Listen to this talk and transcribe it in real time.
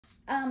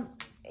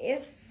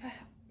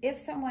If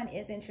someone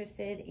is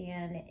interested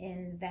in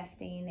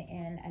investing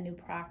in a new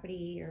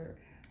property or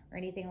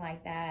anything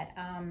like that,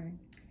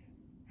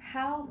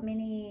 how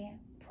many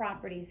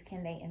properties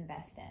can they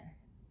invest in?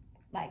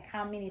 Like,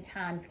 how many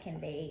times can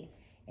they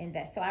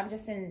invest? So I'm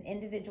just an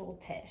individual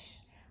Tish.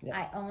 Yeah.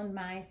 I own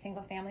my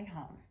single family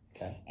home.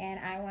 Okay. And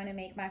I want to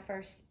make my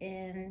first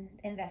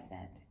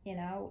investment,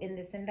 in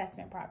this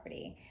investment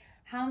property.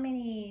 How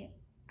many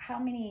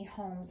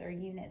homes or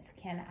units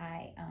can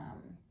I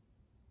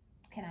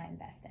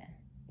invest in?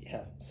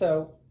 Yeah.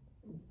 So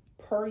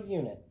per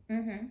unit,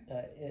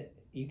 Mm-hmm.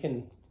 You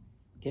can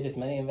get as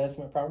many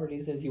investment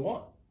properties as you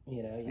want.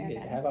 You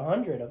could have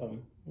 100 of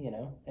them.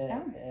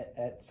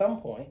 At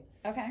some point.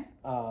 Okay.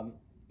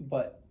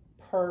 But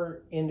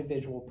per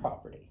individual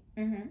property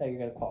mm-hmm. that you're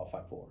going to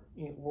qualify for,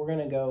 we're going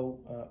to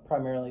go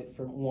primarily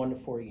from 1 to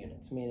 4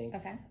 units, meaning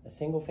a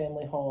single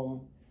family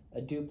home,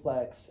 a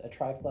duplex, a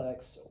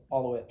triplex,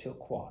 all the way up to a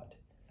quad.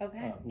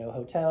 Okay. No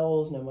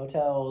hotels, no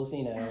motels, stuff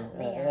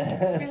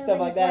really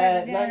like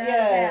that. Not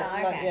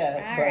yet. Not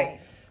yet.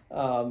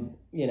 All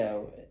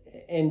but,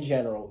 in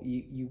general,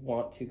 you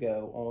want to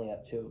go only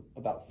up to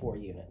about 4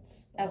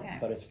 units. Okay.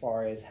 But as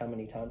far as how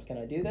many times can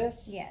I do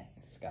this? Yes.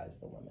 The sky's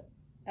the limit.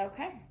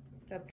 Okay.